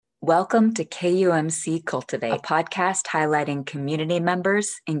Welcome to KUMC Cultivate, a podcast highlighting community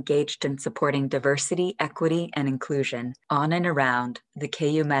members engaged in supporting diversity, equity, and inclusion on and around the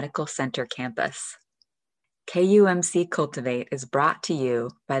KU Medical Center campus. KUMC Cultivate is brought to you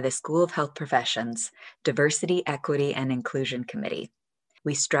by the School of Health Professions Diversity, Equity, and Inclusion Committee.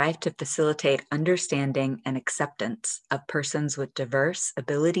 We strive to facilitate understanding and acceptance of persons with diverse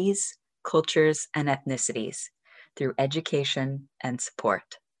abilities, cultures, and ethnicities through education and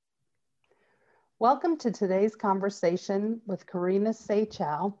support. Welcome to today's conversation with Karina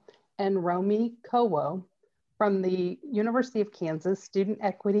Seychow and Romy Kowo from the University of Kansas Student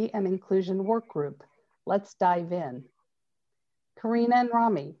Equity and Inclusion Workgroup. Let's dive in. Karina and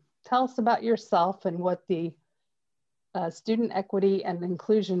Romy, tell us about yourself and what the Student Equity and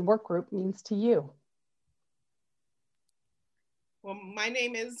Inclusion Workgroup means to you. Well, my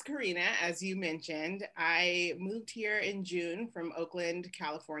name is Karina, as you mentioned. I moved here in June from Oakland,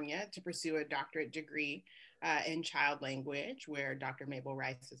 California to pursue a doctorate degree in child language, where Dr. Mabel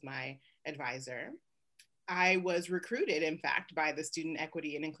Rice is my advisor. I was recruited, in fact, by the Student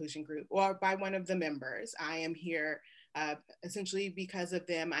Equity and Inclusion Group, or by one of the members. I am here essentially because of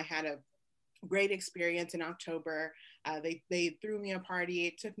them. I had a great experience in October. They threw me a party.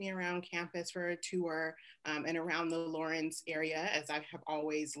 It took me around campus for a tour and around the Lawrence area, as I have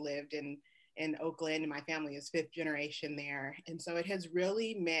always lived in Oakland, and my family is fifth generation there. And so it has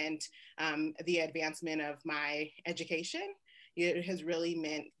really meant the advancement of my education. It has really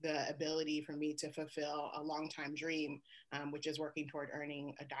meant the ability for me to fulfill a longtime dream, which is working toward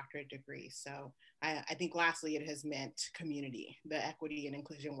earning a doctorate degree. So I think lastly, it has meant community. The Equity and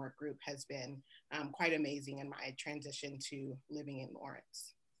Inclusion Work Group has been quite amazing in my transition to living in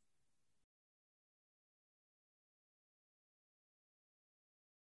Lawrence.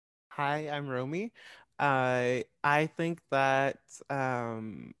 Hi, I'm Romy. I think that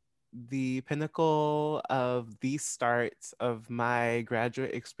the pinnacle of the start of my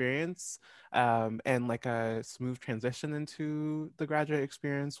graduate experience and like a smooth transition into the graduate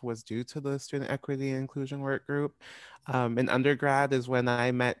experience was due to the Student Equity and Inclusion Work Group. In undergrad is when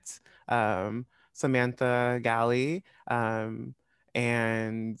I met Samantha Galley and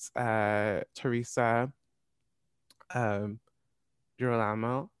Teresa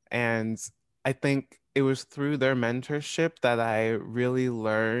Girolamo. And I think it was through their mentorship that I really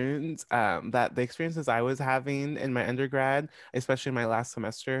learned that the experiences I was having in my undergrad, especially my last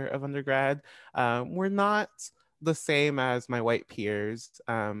semester of undergrad, were not the same as my white peers.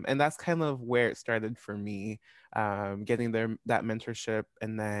 And that's kind of where it started for me, getting that mentorship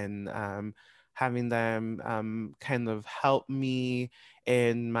and then having them kind of help me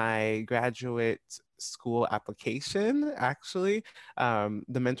in my graduate school application, actually. The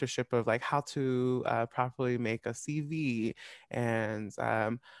mentorship of like how to properly make a CV and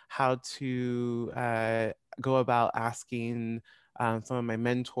how to go about asking some of my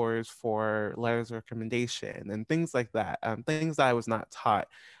mentors for letters of recommendation and things like that, things that I was not taught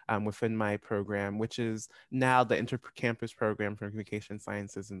within my program, which is now the Intercampus Program for Communication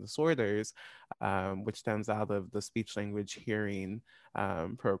Sciences and Disorders, which stems out of the speech language hearing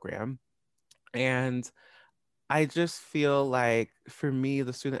program. And I just feel like for me,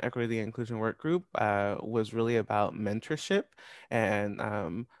 the Student Equity and Inclusion Work Group was really about mentorship and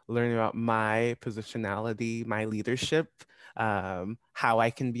learning about my positionality, my leadership, how I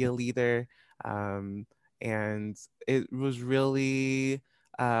can be a leader. And it was really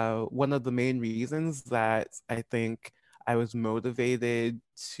one of the main reasons that I think I was motivated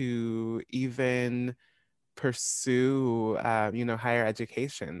to even pursue higher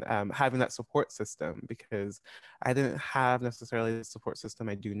education, having that support system, because I didn't have necessarily the support system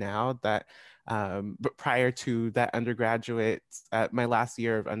I do now. But prior to that undergraduate, my last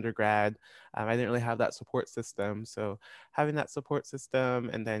year of undergrad, I didn't really have that support system. So having that support system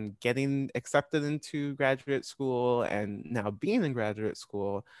and then getting accepted into graduate school and now being in graduate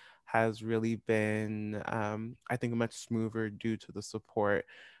school has really been, I think, much smoother due to the support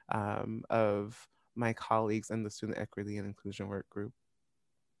of my colleagues in the Student Equity and Inclusion Work Group.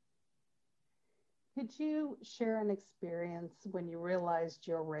 Could you share an experience when you realized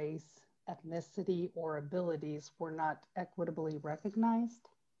your race, ethnicity, or abilities were not equitably recognized?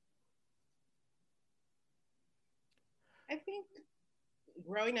 I think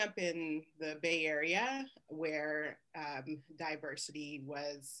growing up in the Bay Area, where diversity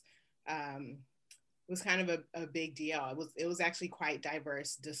was kind of a big deal. It was actually quite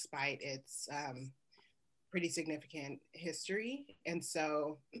diverse despite its pretty significant history. And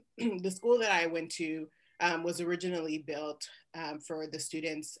so the school that I went to was originally built for the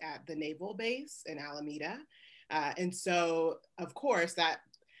students at the Naval Base in Alameda. And so, of course, that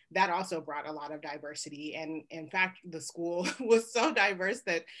that also brought a lot of diversity. And in fact, the school was so diverse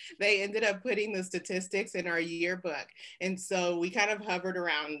that they ended up putting the statistics in our yearbook. And so we kind of hovered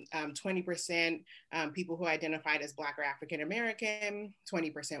around 20% people who identified as Black or African American,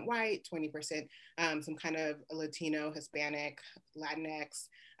 20% white, 20% some kind of Latino, Hispanic, Latinx,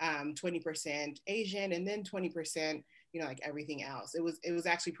 20% Asian, and then 20%, like everything else. It was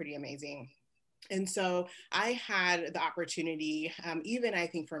actually pretty amazing. And so I had the opportunity, even I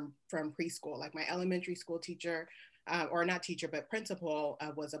think from preschool, like my elementary school teacher, or not teacher, but principal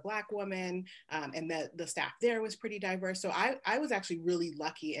was a Black woman, and the staff there was pretty diverse. So I was actually really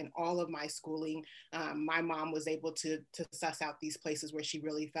lucky in all of my schooling. My mom was able to suss out these places where she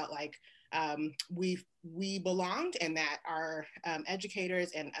really felt like we belonged, and that our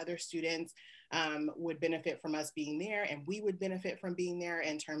educators and other students would benefit from us being there, and we would benefit from being there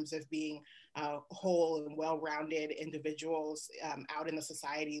in terms of being whole and well-rounded individuals out in the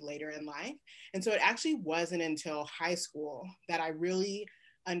society later in life. And so it actually wasn't until high school that I really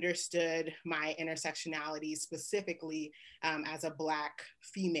understood my intersectionality, specifically as a Black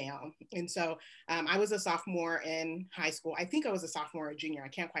female. And so I was a sophomore in high school. I think I was a sophomore or junior, I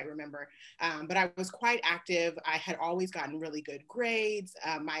can't quite remember, but I was quite active. I had always gotten really good grades.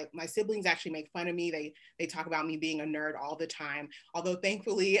 My siblings actually make fun of me. They talk about me being a nerd all the time, although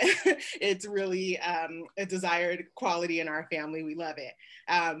thankfully it's really a desired quality in our family. We love it.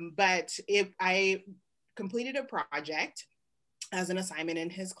 But I completed a project as an assignment in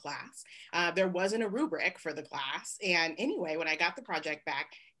his class. There wasn't a rubric for the class. And anyway, when I got the project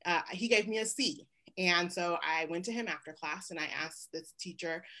back, he gave me a C. And so I went to him after class and I asked this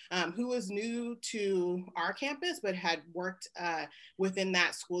teacher, who was new to our campus, but had worked within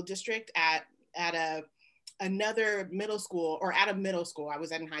that school district at another middle school, or at a middle school, I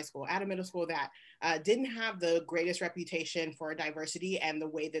was in high school, at a middle school that didn't have the greatest reputation for diversity and the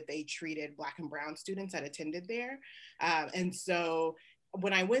way that they treated Black and brown students that attended there. And so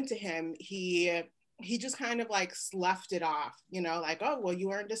when I went to him, he just kind of like sloughed it off, like, oh, well,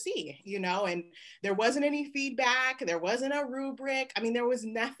 you earned a C, and there wasn't any feedback. There wasn't a rubric. I mean, there was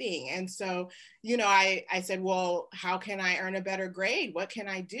nothing. And so, I said, well, how can I earn a better grade? What can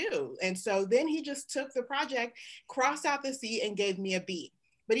I do? And so then he just took the project, crossed out the C, and gave me a B.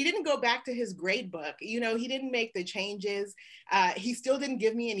 But he didn't go back to his grade book. He didn't make the changes. He still didn't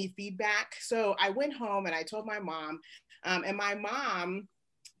give me any feedback. So I went home and I told my mom, and my mom,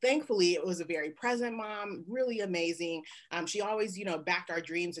 thankfully, it was a very present mom, really amazing. She always, backed our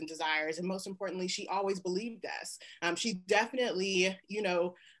dreams and desires. And most importantly, she always believed us. She definitely,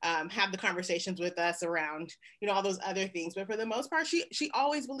 had the conversations with us around, all those other things. But for the most part, she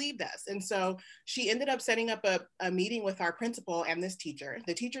always believed us. And so she ended up setting up a meeting with our principal and this teacher.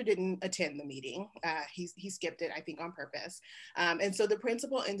 The teacher didn't attend the meeting. He skipped it, I think, on purpose. And so the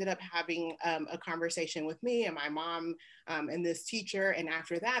principal ended up having a conversation with me and my mom and this teacher. And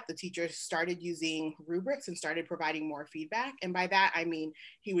after that, the teacher started using rubrics and started providing more feedback. And by that, I mean,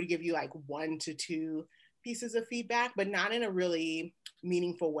 he would give you like 1 to 2 pieces of feedback, but not in a really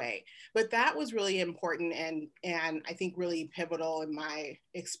meaningful way. But that was really important and I think really pivotal in my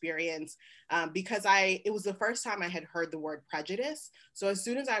experience because it was the first time I had heard the word prejudice. So as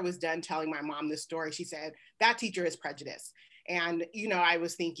soon as I was done telling my mom this story, she said, that teacher is prejudiced. And, I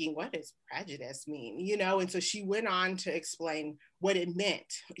was thinking, what does prejudice mean? And so she went on to explain what it meant,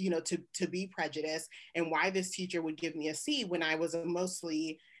 to be prejudiced and why this teacher would give me a C when I was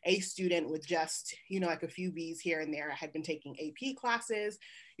mostly a student with just, like a few B's here and there. I had been taking AP classes,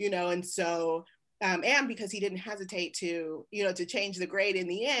 and so, and because he didn't hesitate to, to change the grade in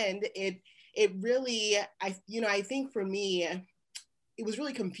the end, it really, I think for me, it was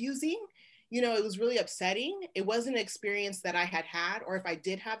really confusing. It was really upsetting. It wasn't an experience that I had, or if I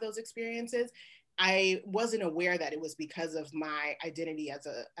did have those experiences, I wasn't aware that it was because of my identity as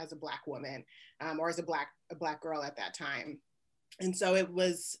a Black woman or as a black girl at that time. And so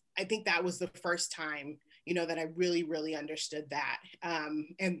I think that was the first time, that I really, really understood that.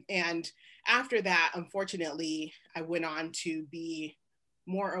 And after that, unfortunately, I went on to be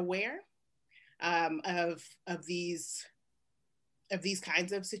more aware of these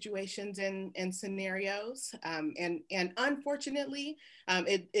kinds of situations and scenarios. And unfortunately,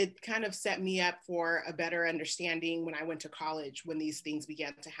 it kind of set me up for a better understanding when I went to college, when these things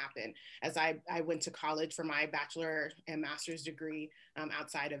began to happen, as I went to college for my bachelor and master's degree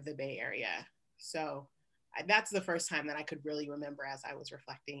outside of the Bay Area. So that's the first time that I could really remember as I was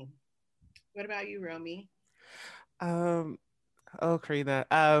reflecting. What about you, Romy? Oh, Karina,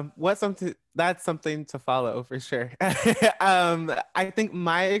 that's something to follow for sure. I think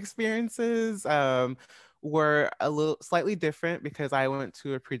my experiences were a little slightly different because I went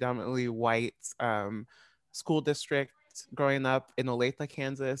to a predominantly white school district growing up in Olathe,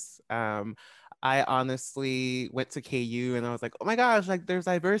 Kansas. I honestly went to KU and I was like, oh my gosh, like there's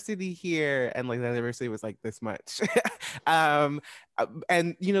diversity here. And like the diversity was like this much. um,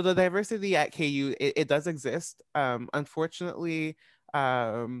 and you know, the diversity at KU, it does exist. Unfortunately,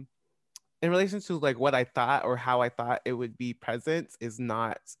 um, in relation to like what I thought or how I thought it would be present is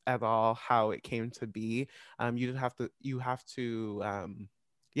not at all how it came to be. You have to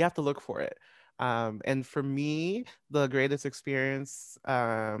look for it. And for me, the greatest experience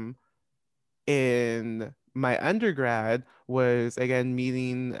in my undergrad was again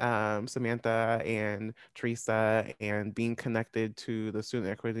meeting Samantha and Teresa and being connected to the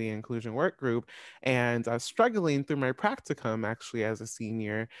Student Equity and Inclusion Work Group. And I was struggling through my practicum actually as a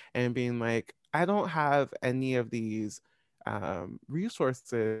senior and being like, I don't have any of these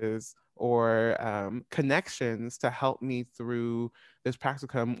resources or connections to help me through this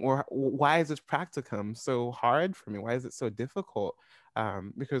practicum, or why is this practicum so hard for me? Why is it so difficult?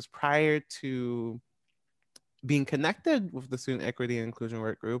 Because prior to being connected with the Student Equity and Inclusion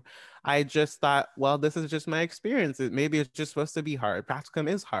Work Group, I just thought, well, this is just my experience. Maybe it's just supposed to be hard. Practicum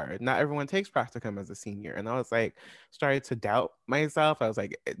is hard. Not everyone takes practicum as a senior. And I was like, started to doubt myself. I was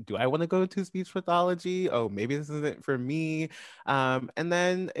like, do I want to go to speech pathology? Oh, maybe this isn't for me. And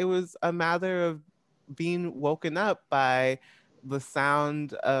then it was a matter of being woken up by the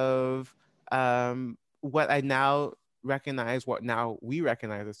sound of what I now recognize, what now we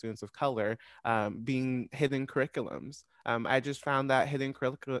recognize as students of color, being hidden curriculums. I just found that hidden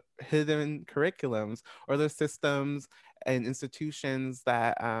curriculums, or the systems and institutions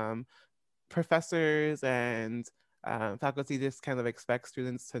that professors and faculty just kind of expect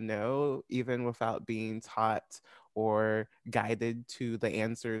students to know, even without being taught or guided to the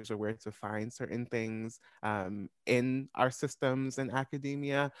answers or where to find certain things in our systems in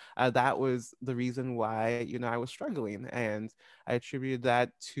academia. That was the reason why, you know, I was struggling. And I attributed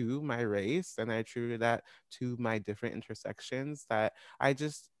that to my race, and I attributed that to my different intersections that I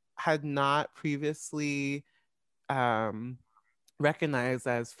just had not previously um, recognized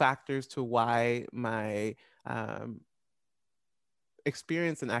as factors to why my um,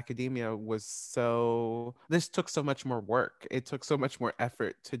 experience in academia was so this took so much more work. It took so much more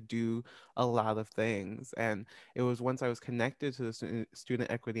effort to do a lot of things. And it was once I was connected to the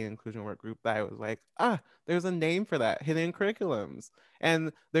student equity and inclusion work group that I was like, there's a name for that, hidden curriculums.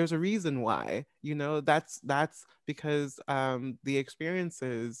 And there's a reason why, you know, that's because the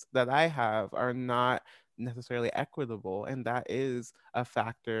experiences that I have are not necessarily equitable, and that is a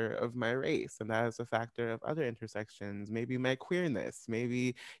factor of my race, and that is a factor of other intersections, maybe my queerness,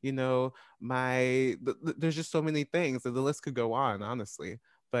 maybe, you know, there's just so many things that the list could go on, honestly.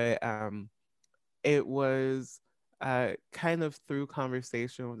 But it was kind of through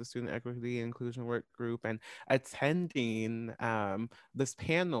conversation with the Student Equity and Inclusion Work Group and attending this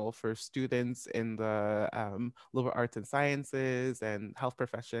panel for students in the liberal arts and sciences and health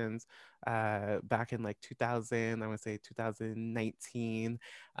professions back in like 2000, I would say 2019.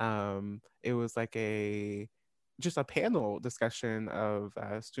 It was like just a panel discussion of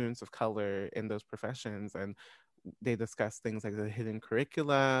students of color in those professions, and they discussed things like the hidden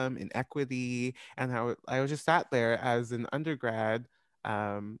curriculum, inequity, and how I was just sat there as an undergraduate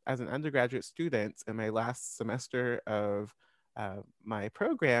student in my last semester of my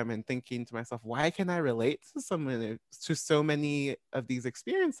program, and thinking to myself, why can I relate to so many of these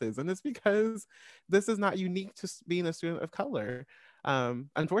experiences? And it's because this is not unique to being a student of color.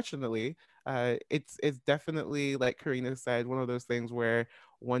 Unfortunately, it's definitely, like Karina said, one of those things where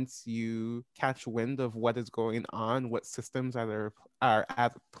once you catch wind of what is going on, what systems are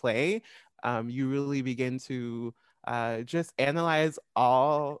at play, you really begin to just analyze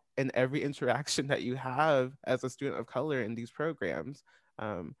all and every interaction that you have as a student of color in these programs,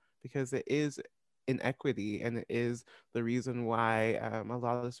 because it is inequity, and it is the reason why a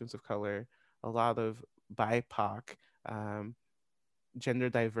lot of the students of color, a lot of BIPOC, gender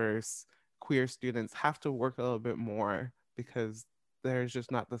diverse, queer students have to work a little bit more because there's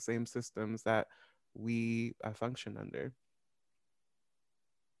just not the same systems that we function under.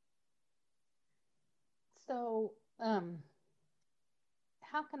 So, how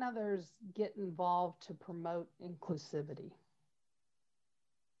can others get involved to promote inclusivity?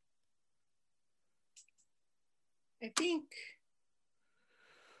 I think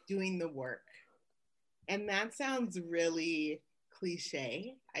doing the work. And that sounds really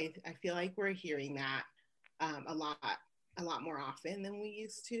cliche. I feel like we're hearing that a lot more often than we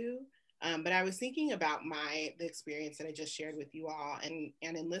used to. But I was thinking about the experience that I just shared with you all, and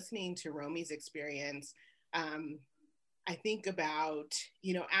in listening to Romy's experience, I think about,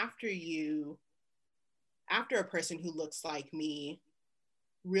 after a person who looks like me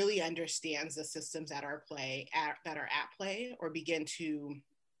really understands the systems that are at play, or begin to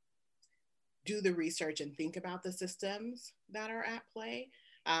do the research and think about the systems that are at play.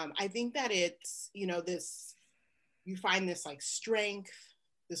 I think that it's, you find this like strength,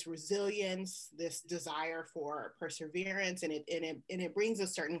 this resilience, this desire for perseverance, and it brings a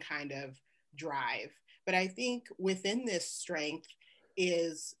certain kind of drive. But I think within this strength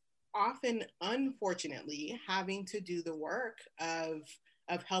is often, unfortunately, having to do the work of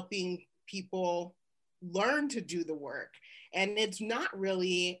helping people learn to do the work. And it's not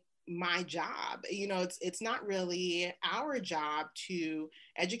really my job. It's not really our job to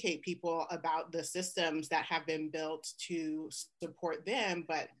educate people about the systems that have been built to support them,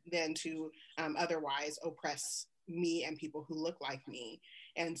 but then to otherwise oppress me and people who look like me.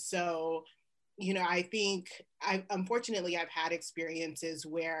 And so, I think unfortunately, I've had experiences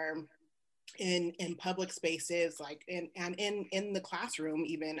where in public spaces, like in the classroom,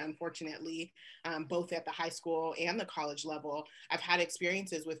 even, unfortunately, both at the high school and the college level, I've had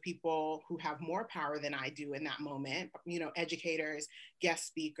experiences with people who have more power than I do in that moment, educators, guest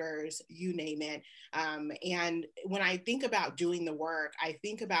speakers, you name it. And when I think about doing the work, I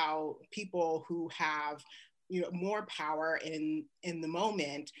think about people who have more power in the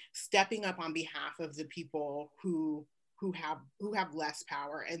moment, stepping up on behalf of the people who have less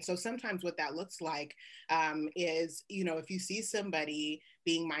power. And so sometimes what that looks like is, if you see somebody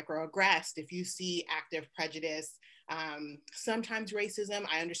being microaggressed, if you see active prejudice, sometimes racism.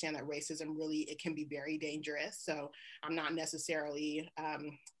 I understand that racism really, it can be very dangerous. So I'm not necessarily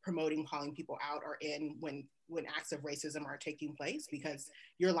promoting calling people out or in when acts of racism are taking place, because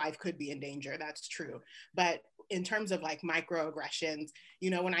your life could be in danger. That's true. But in terms of like microaggressions,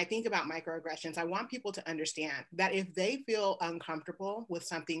 when I think about microaggressions, I want people to understand that if they feel uncomfortable with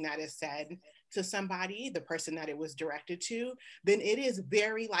something that is said to somebody, the person that it was directed to, then it is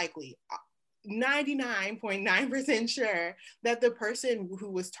very likely, 99.9% sure, that the person who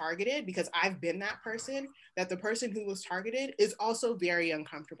was targeted, because I've been that person, that the person who was targeted is also very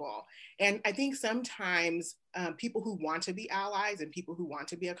uncomfortable. And I think sometimes people who want to be allies and people who want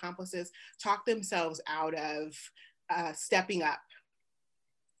to be accomplices talk themselves out of stepping up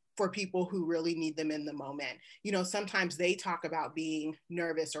for people who really need them in the moment. Sometimes they talk about being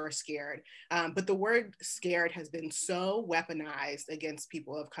nervous or scared, but the word scared has been so weaponized against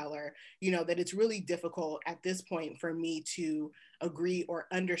people of color, that it's really difficult at this point for me to agree or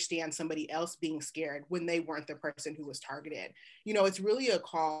understand somebody else being scared when they weren't the person who was targeted. It's really a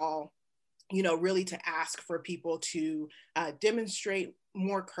call, really to ask for people to demonstrate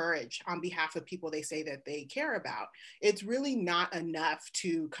more courage on behalf of people they say that they care about. It's really not enough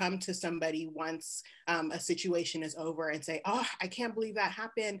to come to somebody once a situation is over and say, oh, I can't believe that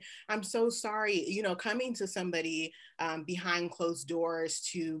happened. I'm so sorry. Coming to somebody behind closed doors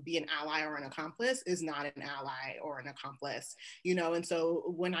to be an ally or an accomplice is not an ally or an accomplice. And so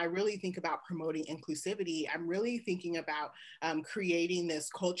when I really think about promoting inclusivity, I'm really thinking about creating this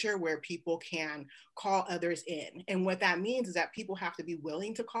culture where people can call others in. And what that means is that people have to be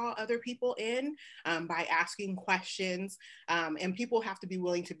willing to call other people in by asking questions, and people have to be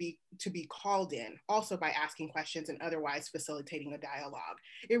willing to be called in also by asking questions and otherwise facilitating a dialogue.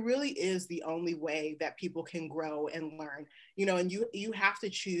 It really is the only way that people can grow and learn, and you have to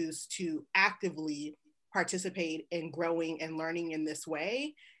choose to actively participate in growing and learning in this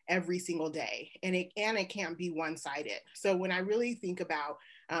way every single day. And it can't be one-sided. So when I really think about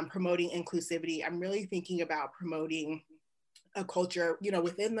promoting inclusivity, I'm really thinking about promoting a culture,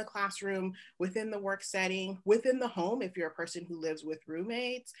 within the classroom, within the work setting, within the home, if you're a person who lives with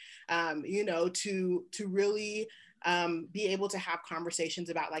roommates, to really be able to have conversations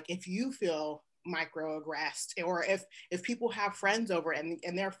about, like, if you feel microaggressed, or if people have friends over and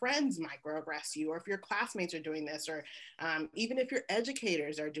their friends microaggress you, or if your classmates are doing this, or even if your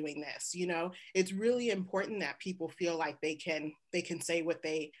educators are doing this, it's really important that people feel like they can say what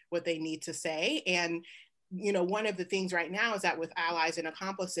they need to say. And one of the things right now is that with allies and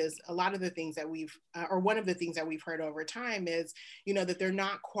accomplices, a lot of the things that we've, or one of the things that we've heard over time is, that they're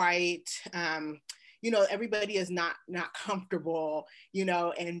not quite, everybody is not comfortable,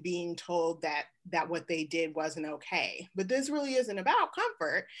 and being told that what they did wasn't okay. But this really isn't about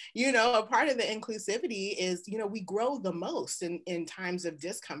comfort. A part of the inclusivity is, we grow the most in times of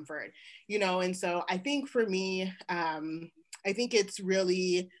discomfort, and so I think for me, I think it's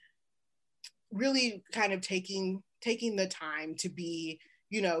really kind of taking the time to be,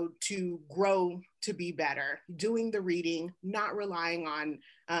 to grow, to be better, doing the reading, not relying on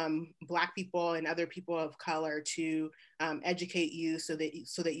Black people and other people of color to educate you so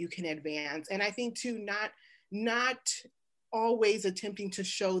that you can advance. And I think too, not always attempting to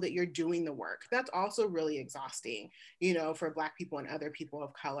show that you're doing the work. That's also really exhausting, for Black people and other people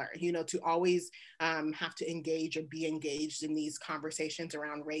of color, to always have to engage or be engaged in these conversations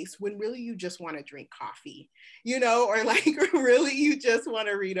around race when really you just want to drink coffee, or like really you just want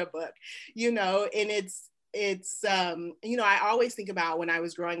to read a book, and it's I always think about when I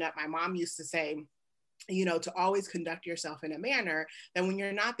was growing up, my mom used to say, to always conduct yourself in a manner that when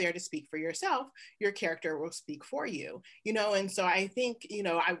you're not there to speak for yourself, your character will speak for you, and so I think,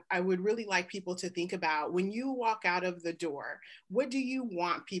 I would really like people to think about when you walk out of the door, what do you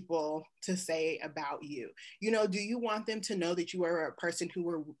want people to say about you? Do you want them to know that you are a person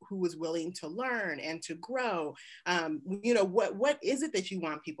who was willing to learn and to grow? What is it that you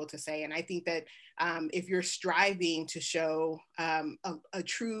want people to say? And I think that if you're striving to show a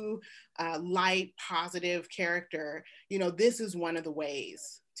true light, positive character, this is one of the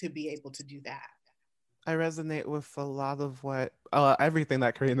ways to be able to do that. I resonate with a lot of everything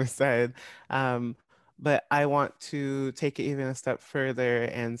that Karina said. But I want to take it even a step further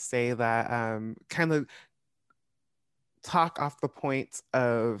and say that kind of talk off the point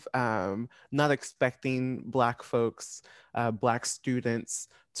of not expecting Black folks, Black students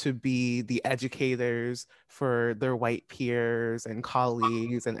to be the educators for their white peers and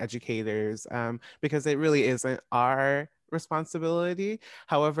colleagues and educators, because it really isn't our responsibility.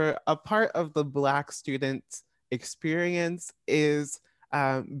 However, a part of the Black student experience is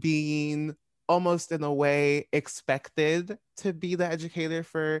being almost in a way expected to be the educator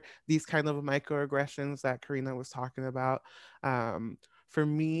for these kind of microaggressions that Karina was talking about. For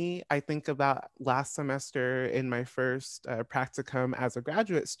me, I think about last semester in my first practicum as a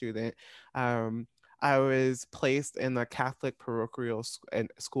graduate student. I was placed in a Catholic parochial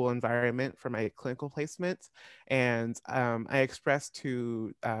school environment for my clinical placement. And I expressed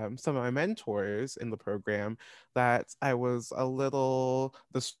to some of my mentors in the program that I was a little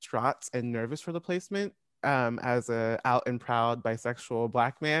distraught and nervous for the placement as a out and proud bisexual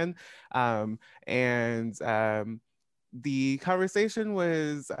Black man. And the conversation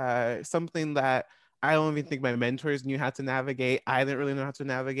was something that I don't even think my mentors knew how to navigate. I didn't really know how to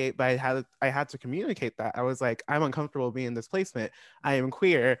navigate, but I had to communicate that. I was like, I'm uncomfortable being in this placement. I am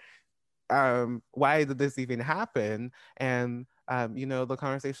queer. Why did this even happen? And the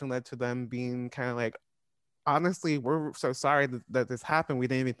conversation led to them being kind of like, honestly, we're so sorry that this happened. We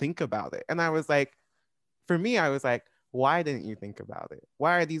didn't even think about it. And I was like, for me, I was like, why didn't you think about it?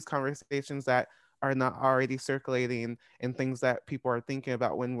 Why are these conversations that are not already circulating and things that people are thinking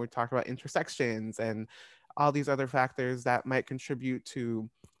about when we're talking about intersections and all these other factors that might contribute to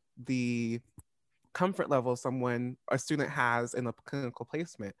the comfort level a student has in a clinical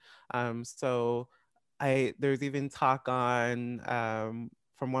placement. So there's even talk on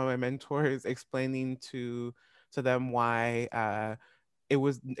from one of my mentors explaining to them why it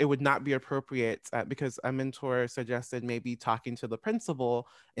would not be appropriate because a mentor suggested maybe talking to the principal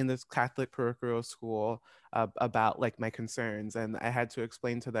in this Catholic parochial school about like my concerns, and I had to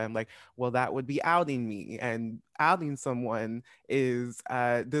explain to them like, well, that would be outing me, and outing someone is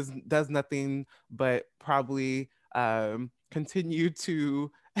does nothing but probably continue to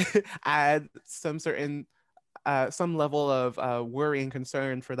add some level of worry and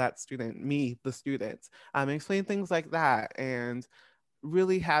concern for that student, me, the student. Explain things like that, and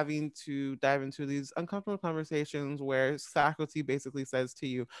really having to dive into these uncomfortable conversations where faculty basically says to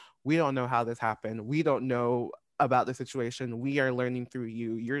you, we don't know how this happened. We don't know about the situation. We are learning through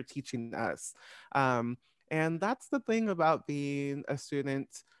you. You're teaching us. And that's the thing about being a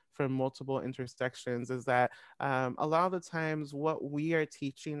student from multiple intersections is that a lot of the times what we are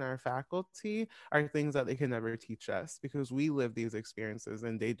teaching our faculty are things that they can never teach us because we live these experiences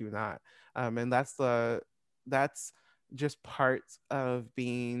and they do not. And that's just part of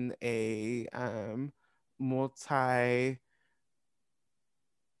being a multi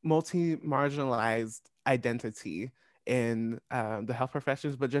marginalized identity in the health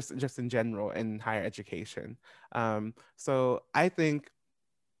professions, but just in general in higher education. So I think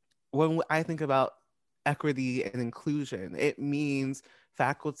when I think about equity and inclusion, it means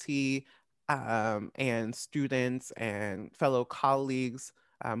faculty and students and fellow colleagues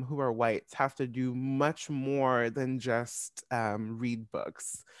who are whites have to do much more than just read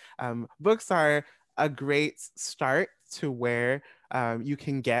books. Books are a great start to where you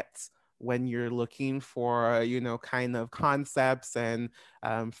can get when you're looking for, kind of concepts and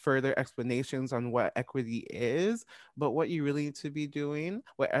further explanations on what equity is. But what you really need to be doing,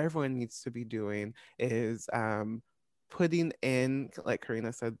 what everyone needs to be doing, is putting in, like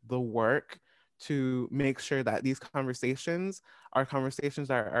Karina said, the work to make sure that these conversations are conversations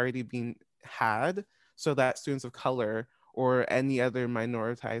that are already being had, so that students of color or any other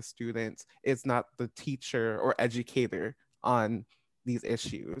minoritized students is not the teacher or educator on these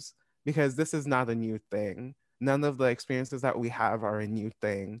issues, because this is not a new thing. None of the experiences that we have are a new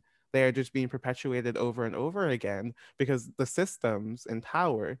thing. They are just being perpetuated over and over again because the systems in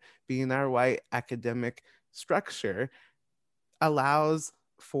power, being our white academic structure, allows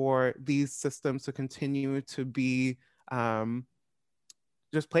for these systems to continue to be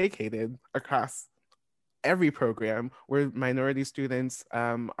just placated across every program, where minority students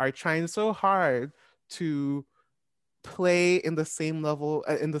are trying so hard to play in the same level,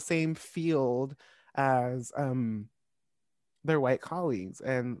 in the same field as their white colleagues.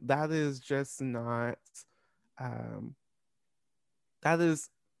 And that is just not, that is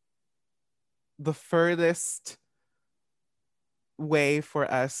the furthest way for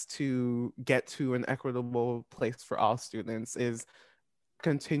us to get to an equitable place for all students, is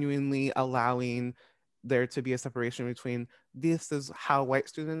continually allowing there to be a separation between this is how white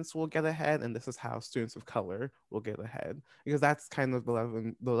students will get ahead and this is how students of color will get ahead, because that's kind of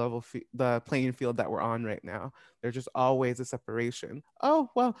the playing field that we're on right now. There's just always a separation. Oh,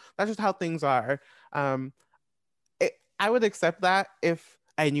 well, that's just how things are. um, I would accept that if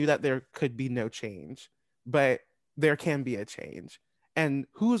I knew that there could be no change, but there can be a change. And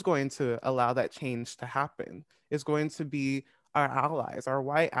who's going to allow that change to happen? Is going to be our allies, our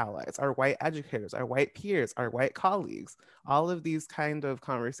white educators, our white peers, our white colleagues. All of these kind of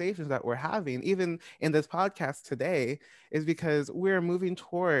conversations that we're having, even in this podcast today, is because we're moving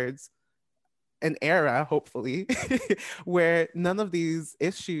towards an era, hopefully, where none of these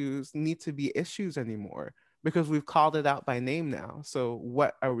issues need to be issues anymore, because we've called it out by name now. So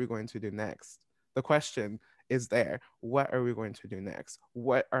what are we going to do next? The question is there. What are we going to do next?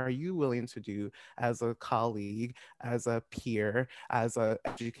 What are you willing to do as a colleague, as a peer, as an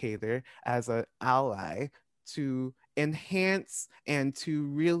educator, as an ally, to enhance and to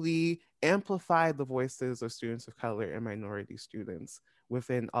really amplify the voices of students of color and minority students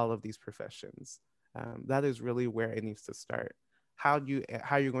within all of these professions? That is really where it needs to start. How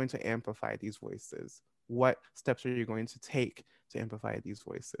are you going to amplify these voices? What steps are you going to take to amplify these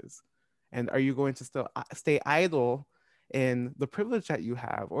voices? And are you going to still stay idle in the privilege that you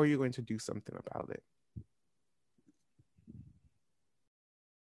have, or are you going to do something about it?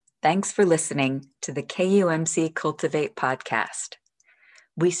 Thanks for listening to the KUMC Cultivate podcast.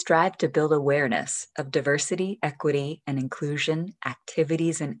 We strive to build awareness of diversity, equity, and inclusion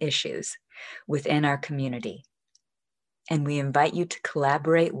activities and issues within our community. And we invite you to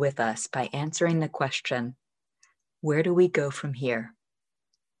collaborate with us by answering the question, where do we go from here?